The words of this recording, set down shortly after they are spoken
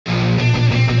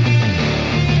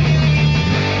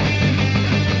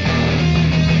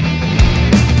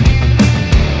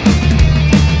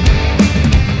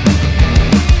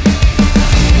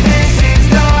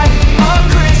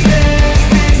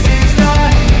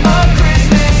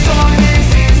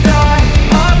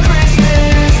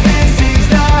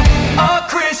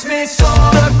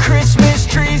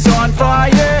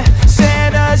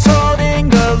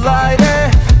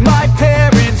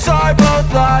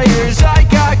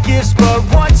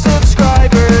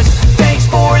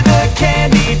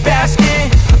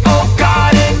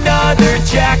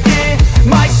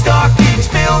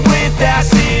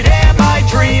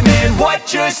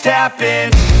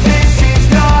happen. This is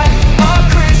not a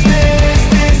Christmas.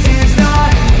 This is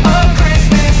not a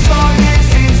Christmas song. This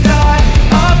is not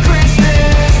a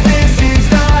Christmas. This is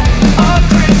not a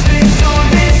Christmas song.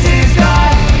 This is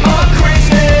not a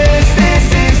Christmas. This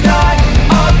is not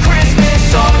a Christmas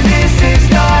song. This is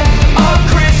not a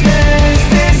Christmas.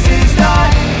 This is not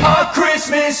a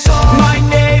Christmas song. My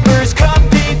neighbors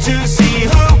compete to see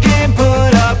who can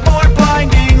put up more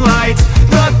blinding lights.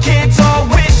 The kids all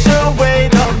wish away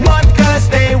the month 'cause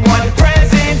they want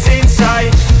presents in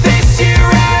sight. This year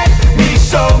had me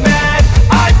so mad.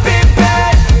 I've been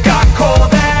bad, got coal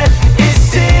that is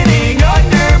sitting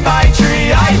under my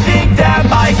tree. I think that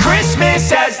my Christmas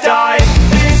has died.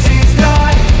 This is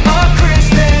not a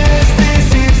Christmas. This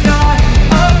is not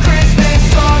a Christmas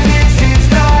song. This is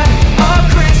not a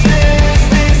Christmas.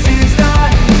 This is not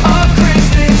a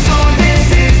Christmas song. This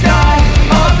is not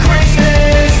a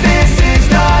Christmas. This is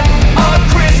not a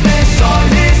Christmas song.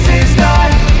 This is not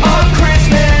a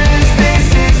Christmas. This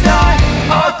is not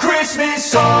a Christmas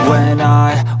song. When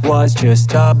I was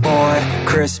just a boy,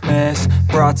 Christmas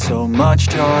brought so much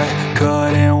joy.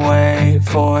 Couldn't wait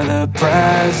for the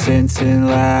presents and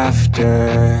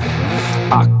laughter.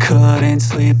 I couldn't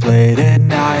sleep late at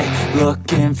night,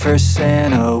 looking for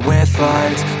Santa with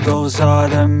lights. Those are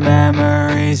the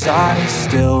memories I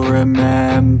still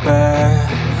remember.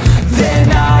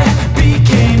 Then I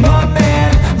became a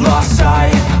man, lost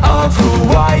sight of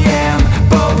who I am.